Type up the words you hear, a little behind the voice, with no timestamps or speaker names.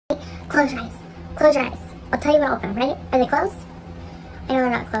Close your eyes. Close your eyes. I'll tell you when to open them. Ready? Are they closed? I know they're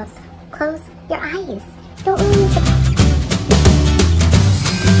not closed. Close your eyes. Don't ruin the surprise.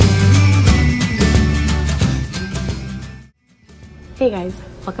 Hey guys,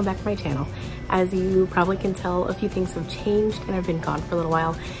 welcome back to my channel. As you probably can tell, a few things have changed and I've been gone for a little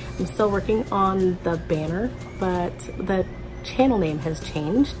while. I'm still working on the banner, but the channel name has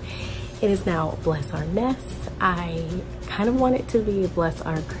changed. It is now Bless Our Nest. I kind of want it to be Bless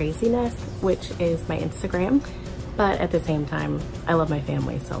Our Crazy Nest, which is my Instagram, but at the same time, I love my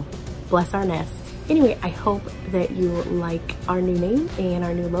family, so Bless Our Nest. Anyway, I hope that you like our new name and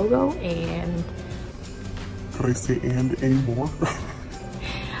our new logo, and could I say and any more?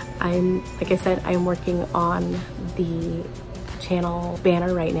 like I said, I'm working on the channel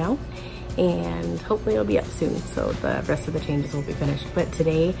banner right now, and hopefully it'll be up soon, so the rest of the changes will be finished. But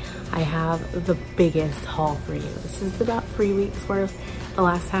today I have the biggest haul for you. This is about 3 weeks worth. The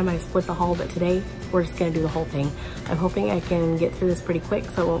last time I split the haul, but today we're just gonna do the whole thing. I'm hoping I can get through this pretty quick,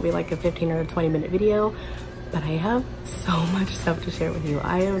 so it won't be like a 15 or a 20-minute video, but I have so much stuff to share with you.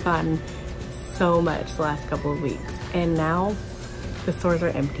 I have gotten so much the last couple of weeks, and now the stores are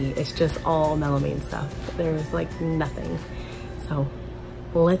empty. It's just all melamine stuff. There's like nothing. So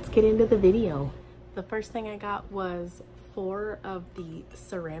let's get into the video. The first thing I got was 4 of the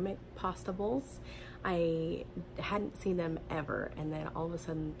ceramic pasta bowls. I hadn't seen them ever, and then all of a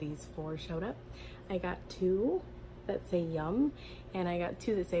sudden these 4 showed up. I got 2 that say yum, and I got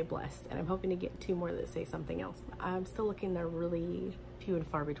 2 that say blessed, and I'm hoping to get 2 more that say something else. I'm still looking. They're really few and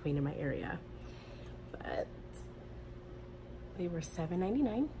far between in my area, but they were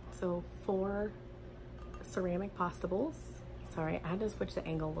 $7.99, so 4 ceramic pasta bowls. Sorry, I had to switch the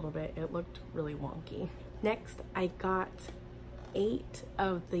angle a little bit. It looked really wonky. Next, I got 8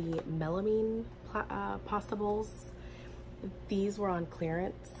 of the melamine pasta bowls. These were on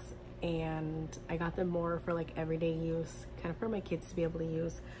clearance, and I got them more for like everyday use, kind of for my kids to be able to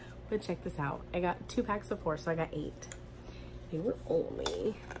use. But check this out. I got 2 packs of 4, so I got 8. They were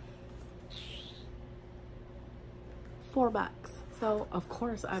only $4. So of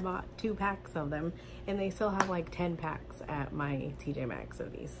course I bought 2 packs of them, and they still have like 10 packs at my TJ Maxx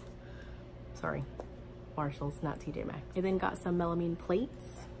of these. Sorry, Marshalls, not TJ Maxx. I then got some melamine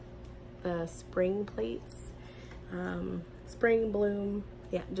plates, the spring plates, spring bloom,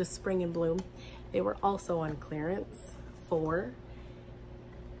 yeah, just spring and bloom. They were also on clearance for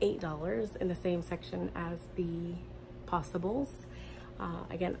 $8 in the same section as the pasta bowls.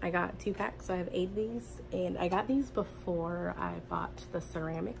 Again, I got 2 packs, so I have 8 of these, and I got these before I bought the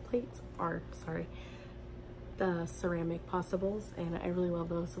ceramic plates, or sorry, the ceramic pasta bowls, and I really love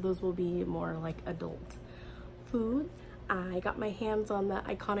those. So those will be more like adult food. I got my hands on the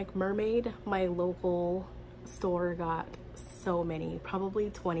iconic mermaid. My local store got so many,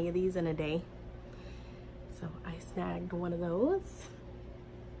 probably 20 of these in a day. So I snagged one of those.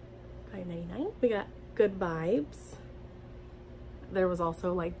 $5.99. We got Good Vibes. There was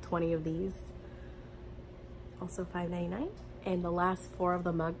also like 20 of these, also $5.99. And the last 4 of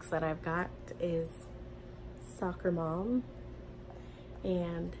the mugs that I've got is Soccer Mom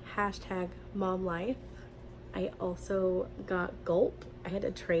and hashtag Mom Life. I also got Gulp. I had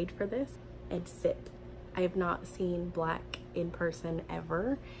to trade for this, and Sip. I have not seen black in person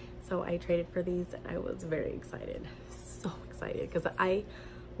ever, so I traded for these, and I was very excited, so excited, because I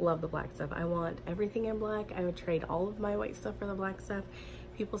love the black stuff. I want everything in black. I would trade all of my white stuff for the black stuff.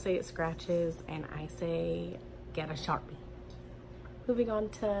 People say it scratches, and I say get a Sharpie. Moving on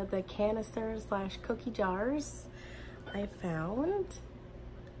to the canisters slash cookie jars. I found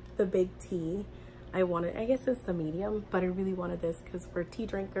the big tea. I wanted, I guess it's the medium, but I really wanted this because we're tea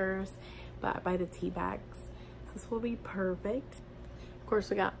drinkers, but I buy the tea bags. This will be perfect. Of course,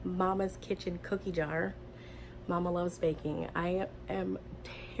 we got Mama's Kitchen cookie jar. Mama loves baking. I am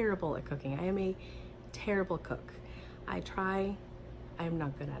terrible at cooking. I am a terrible cook. I try, I am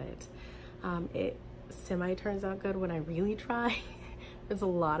not good at it. It semi turns out good when I really try. There's a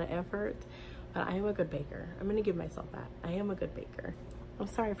lot of effort, but I am a good baker. I'm gonna give myself that. I am a good baker. I'm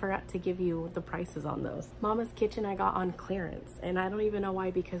sorry, I forgot to give you the prices on those. Mama's Kitchen I got on clearance, and I don't even know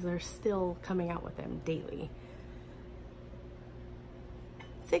why, because they're still coming out with them daily.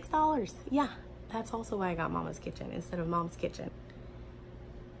 $6, yeah. That's also why I got Mama's Kitchen instead of Mom's Kitchen.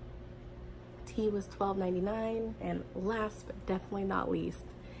 Tea was $12.99, and last but definitely not least,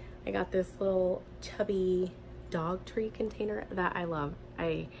 I got this little chubby dog treat container that I love.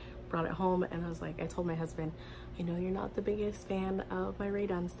 I brought it home, and I was like, I told my husband, I know you're not the biggest fan of my Rae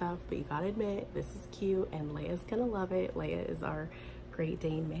Dunn stuff, but you gotta admit, this is cute, and Leia's gonna love it. Leia is our Great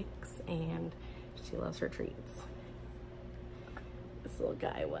Dane mix, and she loves her treats. little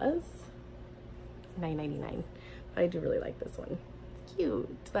guy was. $9.99. But I do really like this one. It's cute.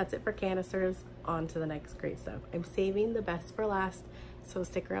 So that's it for canisters. On to the next great stuff. I'm saving the best for last, so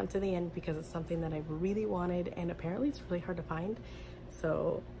stick around to the end because it's something that I really wanted and apparently it's really hard to find.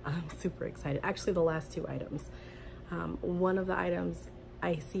 So I'm super excited. Actually, the last two items. One of the items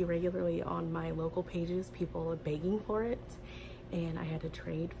I see regularly on my local pages, people begging for it, and I had to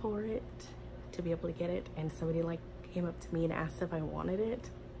trade for it to be able to get it, and somebody like came up to me and asked if I wanted it.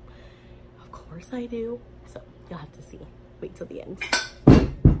 Of course I do. So you'll have to see. Wait till the end.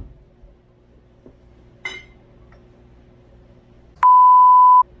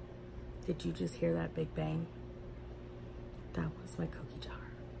 Did you just hear that big bang? That was my cookie jar.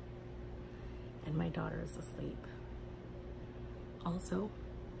 And my daughter is asleep. Also,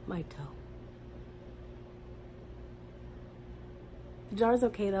 my toe. The jar's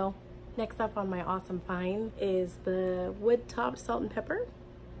okay though. Next up on my awesome find is the wood top salt and pepper.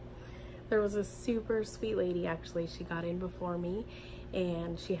 There was a super sweet lady, actually. She got in before me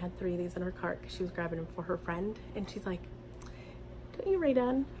and she had 3 of these in her cart because she was grabbing them for her friend. And she's like, "Don't you Rae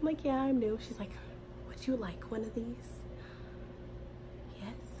Dunn?" I'm like, "Yeah, I'm new." She's like, "Would you like one of these?"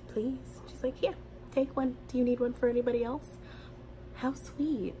 "Yes, please." She's like, "Yeah, take one. Do you need one for anybody else?" How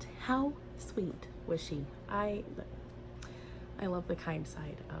sweet. How sweet was she? I love the kind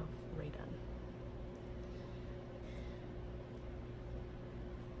side of Rae Dunn.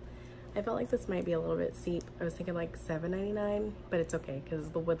 I felt like this might be a little bit steep. I was thinking like $7.99, but it's okay because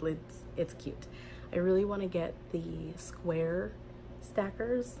the wood lids, it's cute. I really want to get the square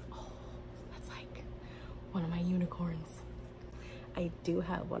stackers. Oh, that's like one of my unicorns. I do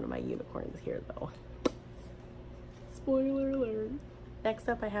have one of my unicorns here though. Spoiler alert. Next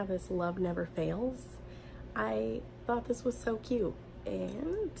up I have this Love Never Fails. I thought this was so cute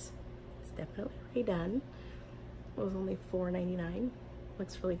and it's definitely Rae Dunn. It was only $4.99.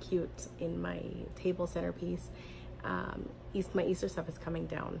 Looks really cute in my table centerpiece. My Easter stuff is coming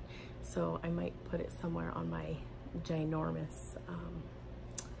down, so I might put it somewhere on my ginormous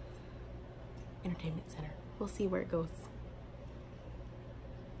entertainment center. We'll see where it goes.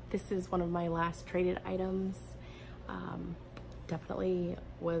 This is one of my last traded items. Definitely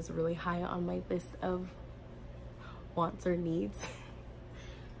was really high on my list of wants or needs.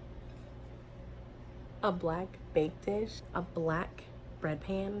 A black bake dish, a black bread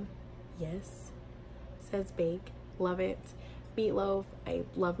pan. Yes, says bake. Love it. Meatloaf. I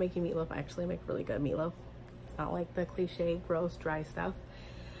love making meatloaf. I actually make really good meatloaf. It's not like the cliche gross dry stuff.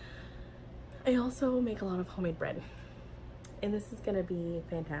 I also make a lot of homemade bread, and this is gonna be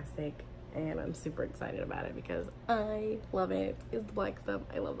fantastic, and I'm super excited about it because I love it. It's the black stuff.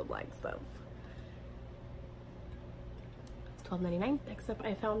 I love the black stuff. It's $12.99. Next up,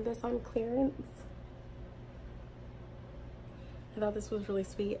 I found this on clearance. I thought this was really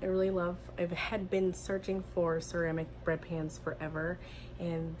sweet. I had been searching for ceramic bread pans forever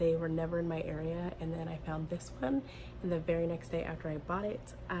and they were never in my area, and then I found this one, and the very next day after I bought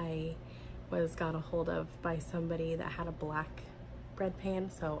it, I was got a hold of by somebody that had a black bread pan,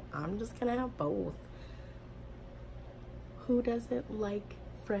 so I'm just gonna have both. Who doesn't like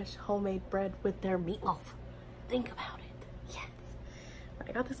fresh homemade bread with their meatloaf? Think about it. Yes.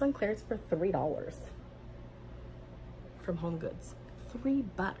 I got this on clearance for $3 from Home Goods.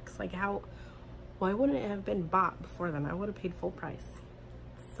 $3. Like, how, why wouldn't it have been bought before then? I would have paid full price.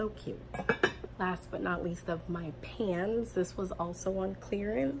 So cute. Last but not least of my pans, this was also on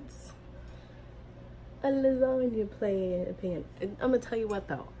clearance. A lasagna pan. And I'm gonna tell you what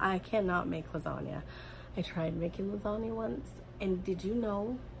though, I cannot make lasagna. I tried making lasagna once, and did you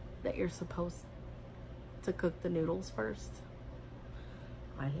know that you're supposed to cook the noodles first?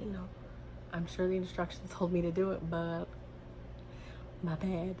 I didn't know. I'm sure the instructions told me to do it, but my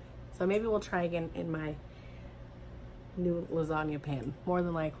bad. So maybe we'll try again in my new lasagna pan. More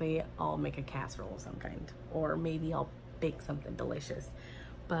than likely, I'll make a casserole of some kind, or maybe I'll bake something delicious.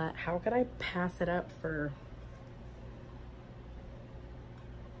 But how could I pass it up for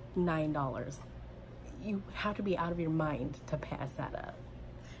 $9? You have to be out of your mind to pass that up.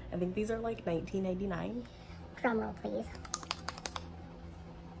 I think these are like $19.99. Drum roll, please.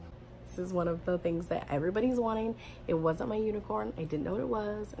 This is one of the things that everybody's wanting. It wasn't my unicorn. I didn't know what it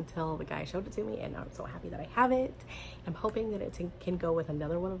was until the guy showed it to me, and I'm so happy that I have it. I'm hoping that it can go with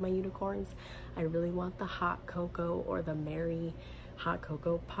another one of my unicorns. I really want the hot cocoa or the Mary hot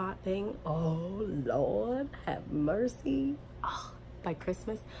cocoa pot thing. Oh Lord, have mercy. Oh, by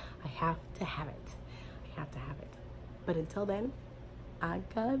Christmas, I have to have it. I have to have it. But until then, I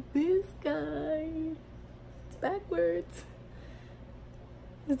got this guy. It's backwards.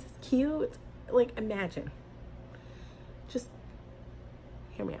 This is cute. Like, imagine just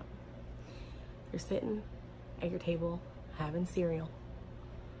hear me out. You're sitting at your table having cereal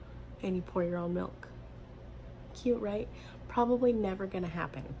and you pour your own milk. Cute, right? Probably never gonna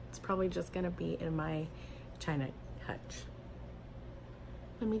happen. It's probably just gonna be in my China hutch.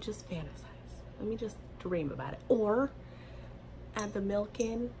 Let me just fantasize. Let me just dream about it. Or add the milk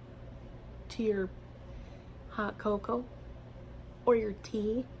in to your hot cocoa or your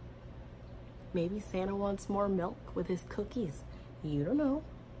tea. Maybe Santa wants more milk with his cookies. You don't know.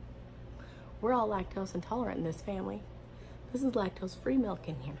 We're all lactose intolerant in this family. This is lactose-free milk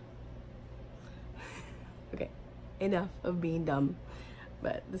in here. Okay, enough of being dumb.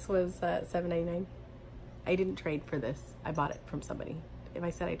 But this was $7.99. I didn't trade for this. I bought it from somebody. If I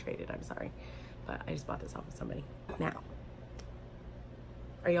said I traded, I'm sorry. But I just bought this off of somebody. Now,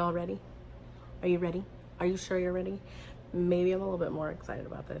 are you all ready? Are you ready? Are you sure you're ready? Maybe I'm a little bit more excited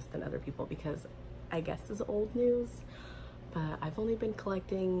about this than other people because I guess this is old news, but I've only been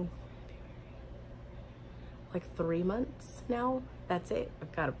collecting like 3 months now. That's it.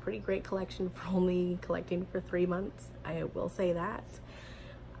 I've got a pretty great collection for only collecting for 3 months. I will say that.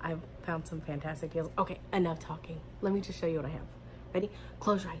 I've found some fantastic deals. Okay, enough talking. Let me just show you what I have. Ready?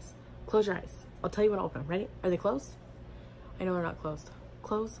 Close your eyes. Close your eyes. I'll tell you when to open them. Ready? Are they closed? I know they're not closed.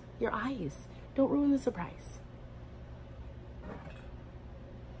 Close your eyes. Don't ruin the surprise.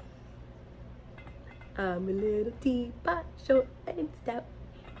 I'm a little teapot, short and stout.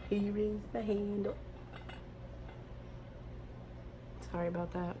 Here is my handle. Sorry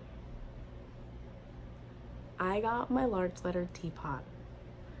about that. I got my large letter teapot.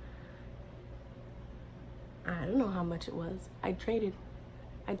 I don't know how much it was. I traded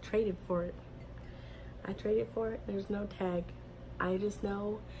for it. There's no tag. I just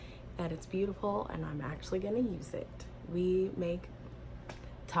know that it's beautiful and I'm actually gonna use it. We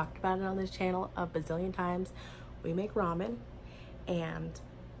talked about it on this channel a bazillion times. We make ramen and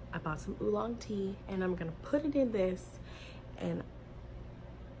I bought some oolong tea and I'm gonna put it in this, and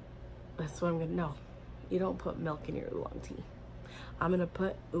that's what I'm gonna, no, you don't put milk in your oolong tea. I'm gonna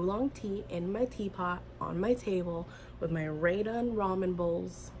put oolong tea in my teapot on my table with my Rae Dunn ramen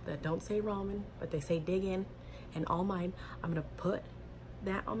bowls that don't say ramen, but they say dig in, and all mine. I'm gonna put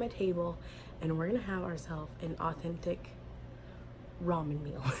that on my table and we're gonna have ourselves an authentic ramen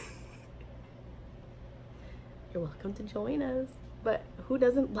meal. You're welcome to join us, but who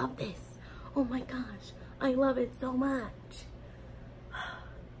doesn't love this? Oh my gosh, I love it so much.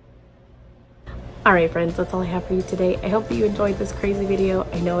 All right, friends, that's all I have for you today. I hope that you enjoyed this crazy video.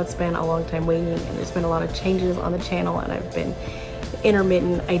 I know it's been a long time waiting and there's been a lot of changes on the channel and I've been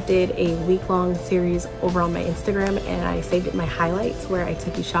intermittent. I did a week-long series over on my Instagram and I saved it in my highlights where I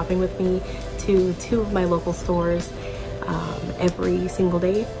took you shopping with me to 2 of my local stores every single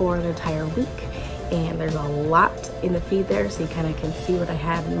day for an entire week. And there's a lot in the feed there, so you kind of can see what I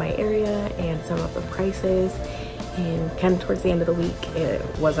had in my area and some of the prices. And kind of towards the end of the week, it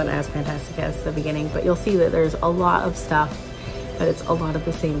wasn't as fantastic as the beginning, but you'll see that there's a lot of stuff, but it's a lot of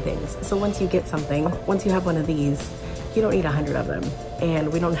the same things. So once you get something, once you have one of these, you don't need 100 of them.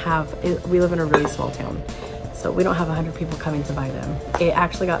 And we live in a really small town, so we don't have 100 people coming to buy them. It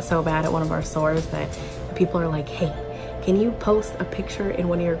actually got so bad at one of our stores that the people are like, hey, can you post a picture in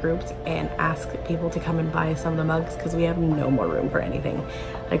one of your groups and ask people to come and buy some of the mugs, because we have no more room for anything.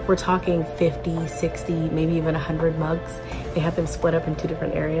 Like, we're talking 50, 60, maybe even 100 mugs. They had them split up in 2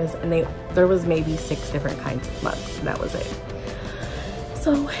 different areas, and there was maybe 6 different kinds of mugs, and that was it.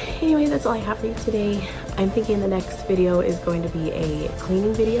 So anyway, that's all I have for you today. I'm thinking the next video is going to be a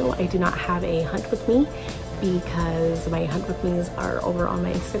cleaning video. I do not have a hunt with me because my hunt with me's are over on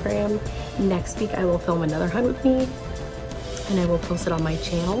my Instagram. Next week I will film another hunt with me and I will post it on my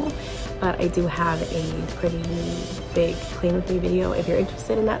channel. But I do have a pretty big clean with me video. If you're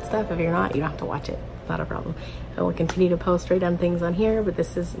interested in that stuff, if you're not, you don't have to watch it. Not a problem. I will continue to post Rae Dunn things on here, but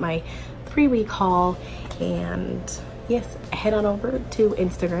this is my 3-week haul. And yes, head on over to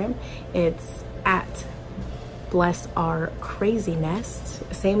Instagram. It's at Bless Our Crazy Nest,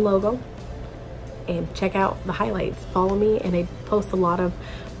 same logo. And check out the highlights. Follow me, and I post a lot of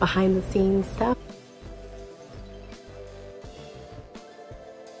behind the scenes stuff.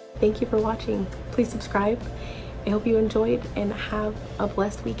 Thank you for watching. Please subscribe. I hope you enjoyed and have a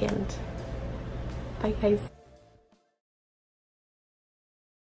blessed weekend. Bye, guys.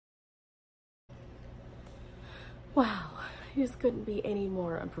 Wow, I just couldn't be any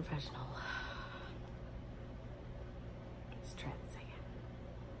more unprofessional. Let's try this again.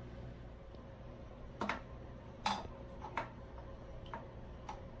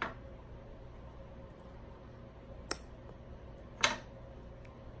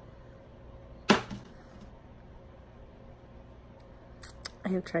 I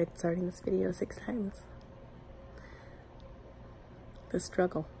have tried starting this video 6 times. The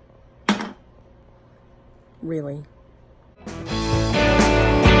struggle. Really.